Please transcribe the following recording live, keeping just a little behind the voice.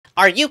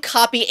Are you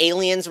Copy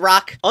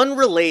Aliensrock?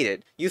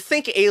 Unrelated. You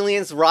think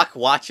Aliensrock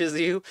watches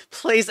you,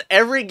 plays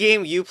every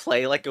game you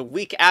play like a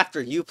week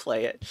after you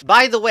play it.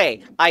 By the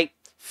way, I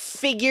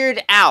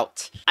figured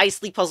out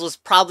Ice League Puzzle was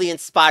probably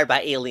inspired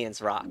by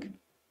Aliensrock.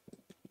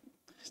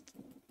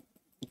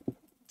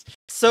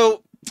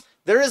 So,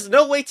 there is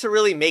no way to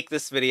really make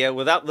this video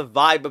without the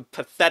vibe of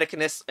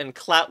patheticness and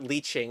clout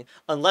leeching,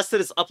 unless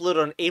it is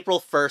uploaded on April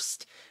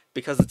 1st,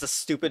 because it's a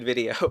stupid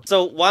video.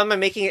 So why am I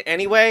making it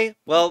anyway?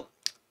 Well,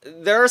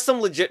 there are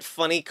some legit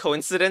funny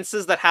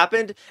coincidences that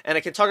happened, and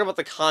I can talk about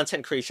the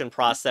content creation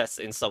process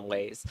in some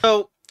ways.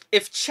 So,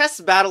 if Chess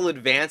Battle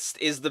Advanced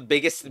is the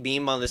biggest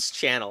meme on this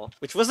channel,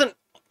 which wasn't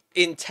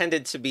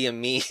intended to be a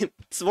meme,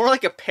 it's more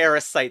like a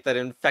parasite that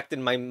infected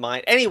my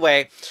mind.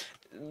 Anyway,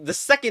 the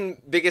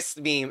second biggest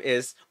meme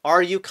is,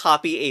 are you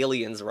Copy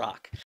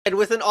Aliensrock? And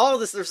within all of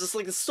this, there's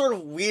this sort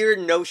of weird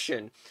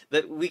notion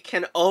that we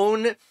can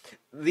own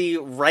the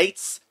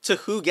rights to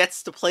who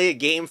gets to play a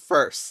game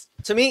first.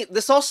 To me,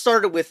 this all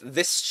started with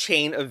this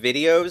chain of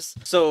videos.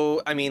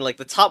 So, I mean, like,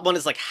 the top one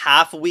is like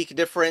half a week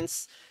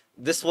difference.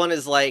 This one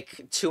is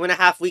like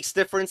 2.5 weeks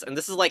difference, and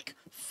this is like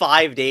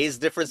 5 days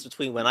difference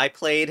between when I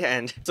played,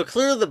 and so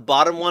clearly the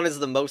bottom one is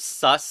the most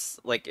sus,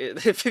 like,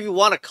 if you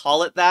want to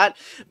call it that.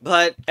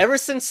 But ever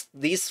since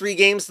these 3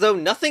 games, though,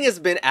 nothing has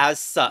been as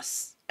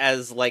sus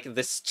as, like,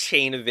 this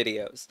chain of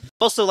videos.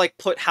 Also, like,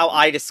 put how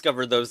I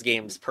discovered those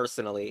games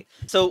personally.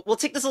 So we'll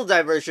take this little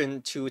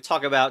diversion to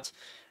talk about,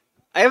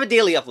 I have a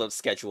daily upload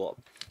schedule,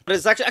 but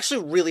it's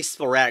actually really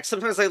sporadic.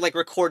 Sometimes I, like,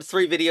 record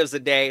 3 videos a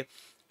day,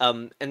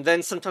 and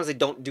then sometimes I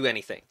don't do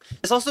anything.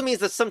 This also means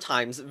that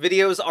sometimes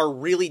videos are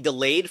really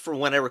delayed from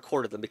when I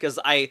recorded them, because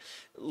I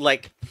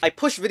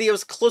push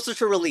videos closer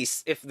to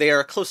release if they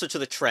are closer to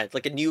the trend,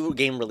 like a new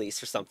game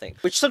release or something.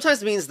 Which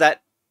sometimes means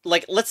that,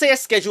 like, let's say I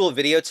schedule a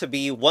video to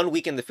be 1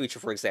 week in the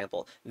future, for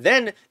example.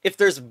 Then, if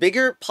there's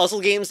bigger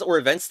puzzle games or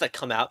events that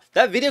come out,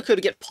 that video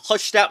could get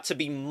pushed out to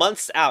be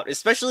months out,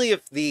 especially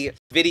if the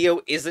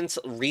video isn't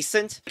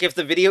recent. If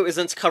the video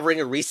isn't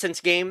covering a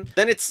recent game,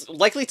 then it's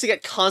likely to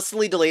get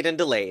constantly delayed and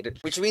delayed,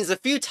 which means a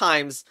few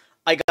times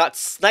I got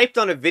sniped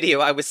on a video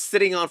I was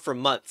sitting on for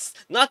months.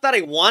 Not that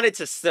I wanted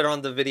to sit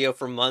on the video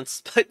for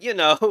months, but, you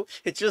know,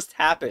 it just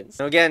happens.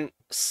 Now again,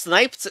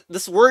 sniped,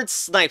 this word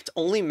sniped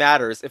only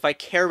matters if I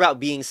care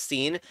about being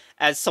seen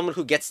as someone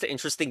who gets to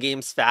interesting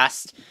games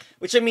fast.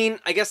 Which, I mean,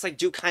 I guess I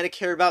do kind of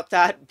care about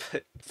that,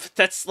 but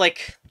that's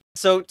like...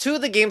 So, 2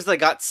 of the games that I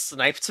got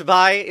sniped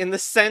by, in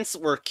this sense,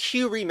 were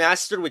Q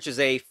Remastered, which is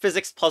a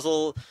physics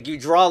puzzle. You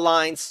draw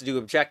lines to do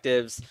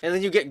objectives, and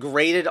then you get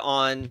graded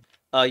on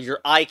your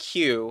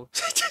IQ.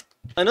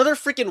 Another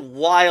freaking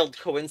wild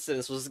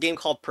coincidence was a game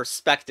called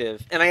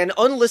Perspective, and I had an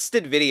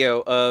unlisted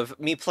video of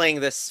me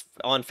playing this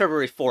on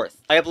February 4th.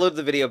 I uploaded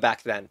the video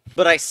back then,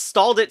 but I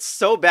stalled it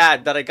so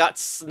bad that I got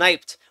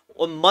sniped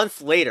a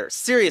month later.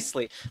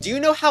 Seriously, do you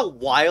know how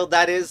wild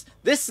that is?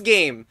 This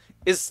game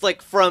is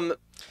like from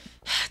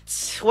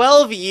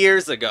 12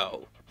 years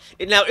ago.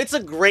 Now, it's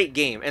a great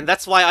game, and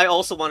that's why I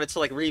also wanted to,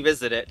 like,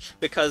 revisit it,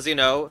 because, you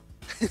know,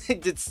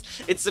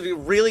 it's a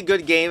really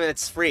good game and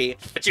it's free.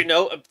 But, you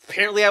know,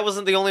 apparently I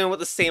wasn't the only one with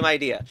the same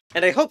idea.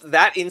 And I hope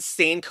that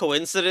insane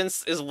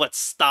coincidence is what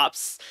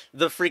stops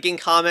the freaking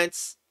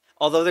comments.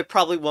 Although they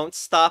probably won't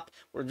stop.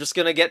 We're just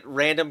gonna get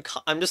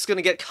I'm just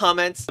gonna get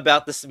comments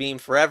about this meme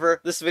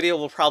forever. This video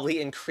will probably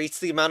increase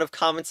the amount of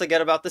comments I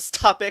get about this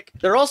topic.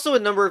 There are also a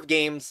number of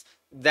games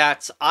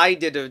that I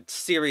did a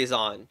series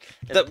on,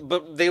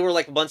 but they were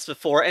like months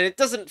before, and it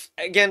doesn't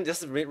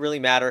really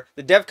matter.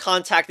 The dev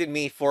contacted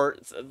me for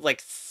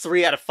like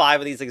 3 out of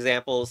 5 of these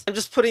examples. I'm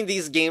just putting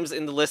these games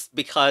in the list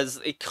because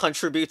it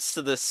contributes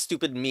to the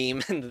stupid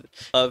meme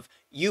of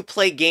you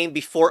play game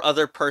before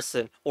other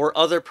person, or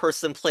other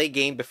person play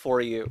game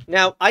before you.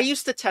 Now, I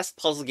used to test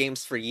puzzle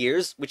games for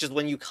years, which is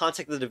when you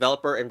contact the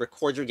developer and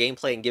record your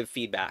gameplay and give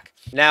feedback.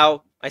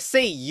 Now, I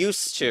say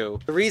used to.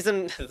 The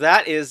reason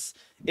that is,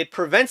 it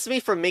prevents me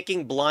from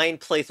making blind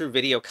playthrough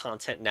video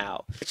content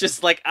now. Which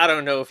is like, I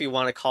don't know if you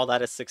want to call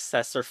that a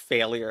success or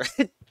failure.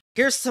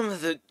 Here's some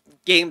of the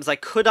games I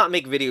could not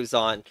make videos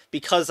on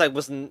because I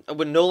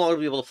would no longer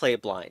be able to play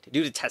it blind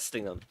due to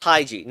testing them.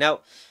 Taiji.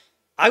 Now,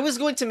 I was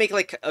going to make,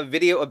 like, a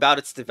video about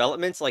its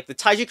development. Like, the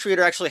Taiji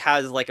creator actually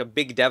has, like, a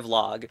big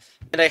devlog.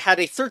 And I had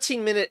a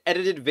 13-minute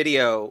edited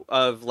video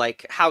of,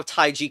 like, how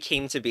Taiji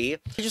came to be.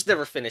 I just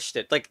never finished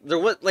it. Like, there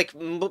was, like,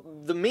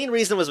 the main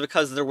reason was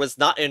because there was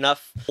not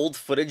enough old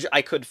footage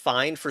I could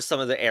find for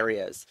some of the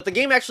areas. But the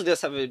game actually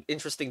does have an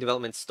interesting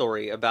development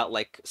story about,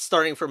 like,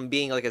 starting from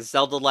being, like, a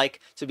Zelda-like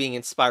to being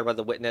inspired by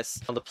The Witness.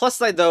 On the plus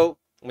side, though,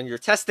 when you're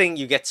testing,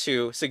 you get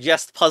to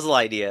suggest puzzle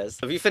ideas.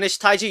 If you finish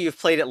Taiji, you've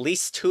played at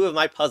least 2 of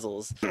my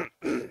puzzles.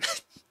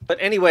 But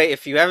anyway,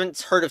 if you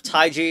haven't heard of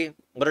Taiji,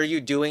 what are you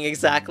doing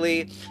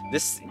exactly?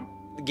 This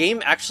the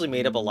game actually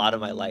made up a lot of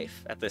my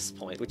life at this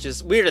point, which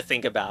is weird to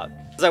think about,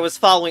 because I was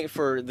following it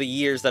for the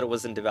years that it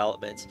was in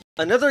development.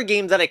 Another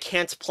game that I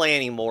can't play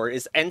anymore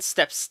is End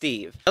Step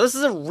Steve. Now, this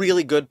is a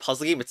really good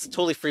puzzle game. It's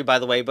totally free, by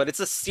the way, but it's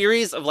a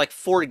series of like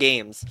 4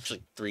 games,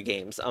 actually 3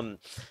 games.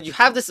 You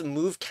have this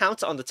move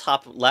count on the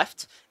top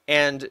left,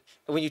 and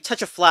when you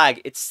touch a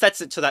flag, it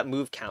sets it to that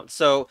move count.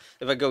 So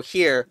if I go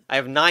here, I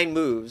have 9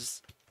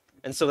 moves,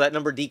 and so that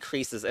number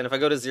decreases, and if I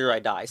go to 0, I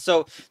die.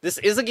 So this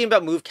is a game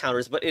about move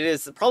counters, but it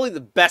is probably the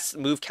best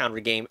move counter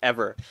game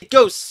ever. It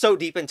goes so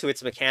deep into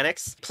its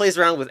mechanics. It plays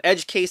around with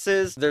edge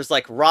cases, there's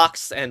like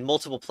rocks and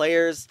multiple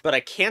players, but I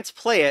can't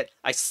play it.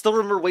 I still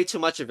remember way too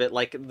much of it.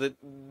 Like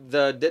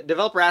the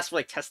developer asked for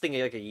like testing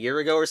it like a year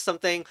ago or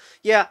something.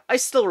 Yeah, I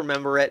still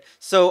remember it,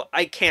 so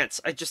I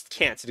just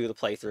can't do the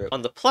playthrough.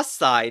 On the plus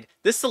side,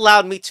 this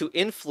allowed me to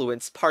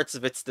influence parts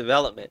of its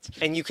development,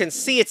 and you can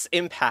see its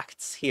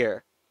impacts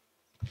here.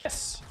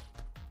 Yes.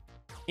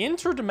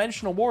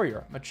 Interdimensional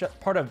Warrior,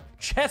 part of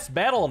Chess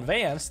Battle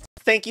Advanced.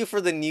 Thank you for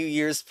the New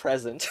Year's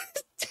present.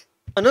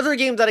 Another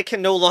game that I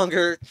can no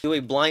longer do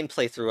a blind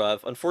playthrough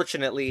of,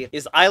 unfortunately,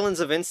 is Islands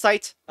of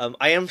Insight.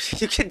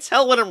 You can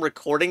tell when I'm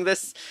recording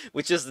this,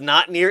 which is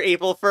not near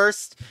April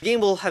 1st. The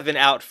game will have been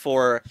out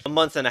for a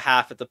month and a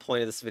half at the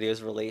point of this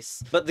video's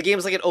release. But the game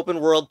is like an open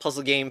world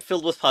puzzle game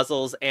filled with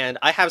puzzles, and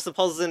I have some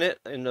puzzles in it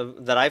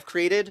that I've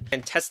created,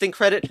 and testing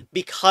credit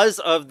because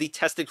of the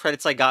testing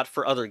credits I got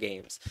for other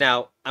games.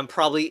 Now, I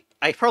probably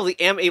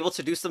am able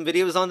to do some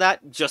videos on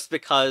that just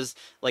because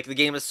like the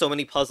game has so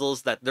many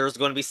puzzles that there's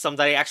going to be some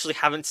that I actually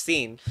haven't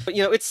seen. But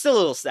you know, it's still a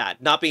little sad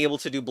not being able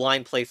to do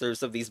blind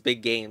playthroughs of these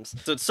big games.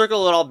 So to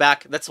circle it all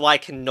back, that's why I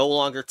can no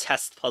longer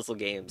test puzzle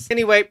games.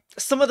 Anyway,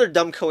 some other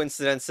dumb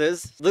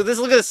coincidences. Look at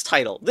this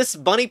title. This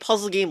bunny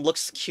puzzle game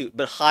looks cute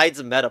but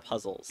hides meta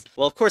puzzles.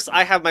 Well, of course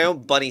I have my own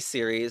bunny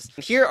series.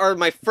 And here are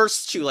my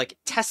first 2 like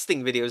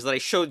testing videos that I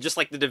showed just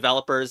like the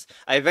developers.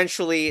 I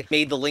eventually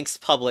made the links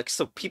public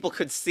so people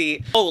could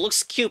see, oh, it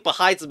looks cute but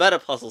hides meta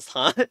puzzles,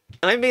 huh? And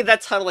I made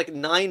that title like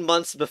 9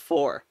 months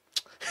before.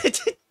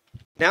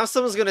 Now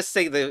someone's gonna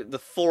say the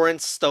foreign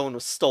stone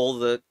stole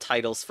the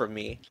titles from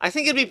me. I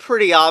think it'd be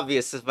pretty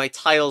obvious if my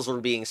titles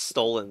were being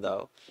stolen,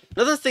 though.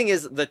 Another thing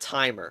is the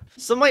timer.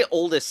 Some of my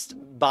oldest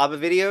Baba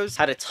videos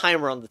had a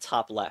timer on the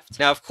top left.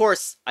 Now, of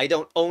course, I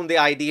don't own the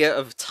idea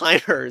of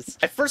timers.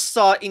 I first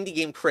saw Indie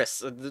Game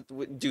Chris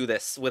do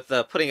this with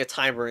putting a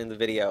timer in the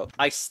video.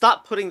 I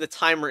stopped putting the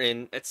timer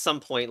in at some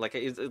point, like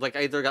I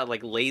either got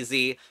like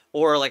lazy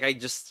or like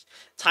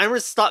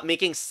timers stopped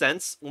making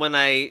sense when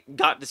I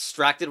got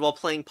distracted while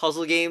playing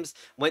puzzle games,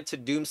 went to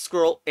doom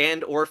scroll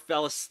or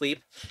fell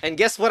asleep. And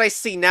guess what I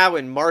see now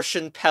in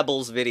Martian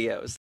Pebbles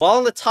videos? While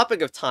on the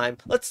topic of time,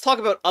 let's talk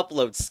about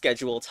upload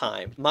schedule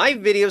time. My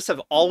videos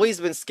have always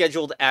been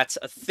scheduled at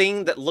a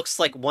thing that looks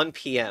like 1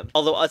 p.m.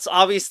 Although it's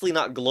obviously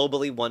not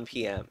globally 1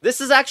 p.m.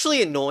 This is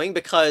actually annoying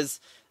because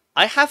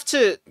I have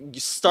to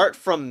start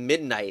from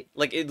midnight,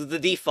 like the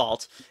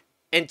default,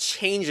 and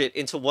change it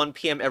into 1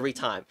 p.m. every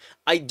time.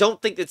 I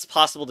don't think it's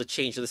possible to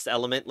change this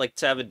element, like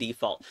to have a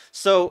default.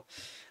 So,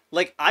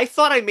 like, I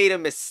thought I made a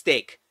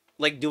mistake,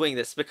 like, doing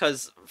this,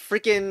 because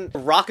freaking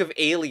Rock of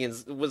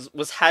Aliens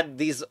had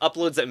these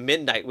uploads at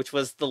midnight, which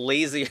was the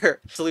lazier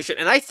solution,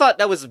 and I thought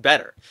that was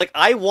better. Like,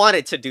 I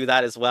wanted to do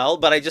that as well,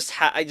 but I just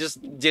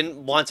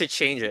didn't want to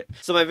change it.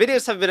 So my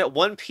videos have been at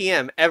 1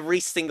 p.m. every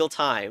single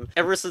time,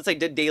 ever since I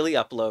did daily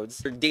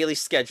uploads, or daily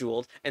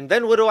scheduled, and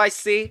then what do I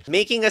see?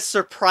 Making a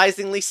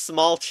surprisingly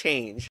small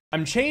change.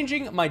 I'm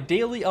changing my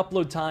daily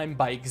upload time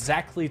by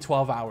exactly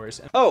 12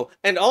 hours. Oh,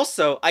 and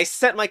also, I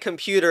set my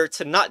computer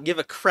to not give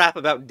a crap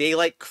about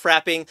daylight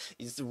crapping,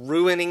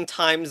 ruining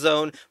time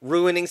zone,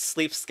 ruining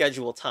sleep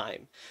schedule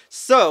time.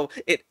 So,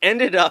 it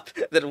ended up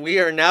that we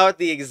are now at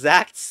the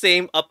exact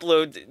same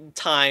upload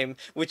time,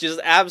 which is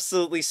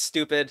absolutely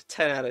stupid,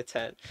 10 out of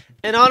 10.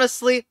 And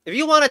honestly, if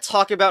you want to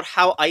talk about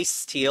how I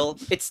steal,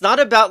 it's not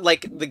about,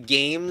 like, the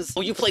games.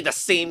 Oh, you played the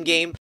same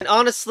game. And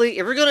honestly,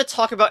 if we're going to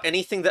talk about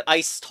anything that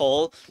I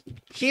stole,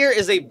 here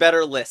is a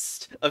better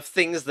list of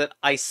things that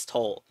I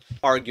stole,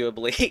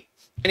 arguably.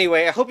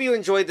 Anyway, I hope you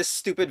enjoyed this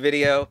stupid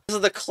video. This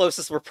is the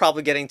closest we're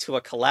probably getting to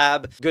a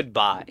collab.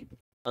 Goodbye.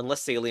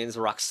 Unless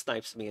Aliensrock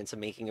snipes me into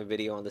making a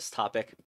video on this topic.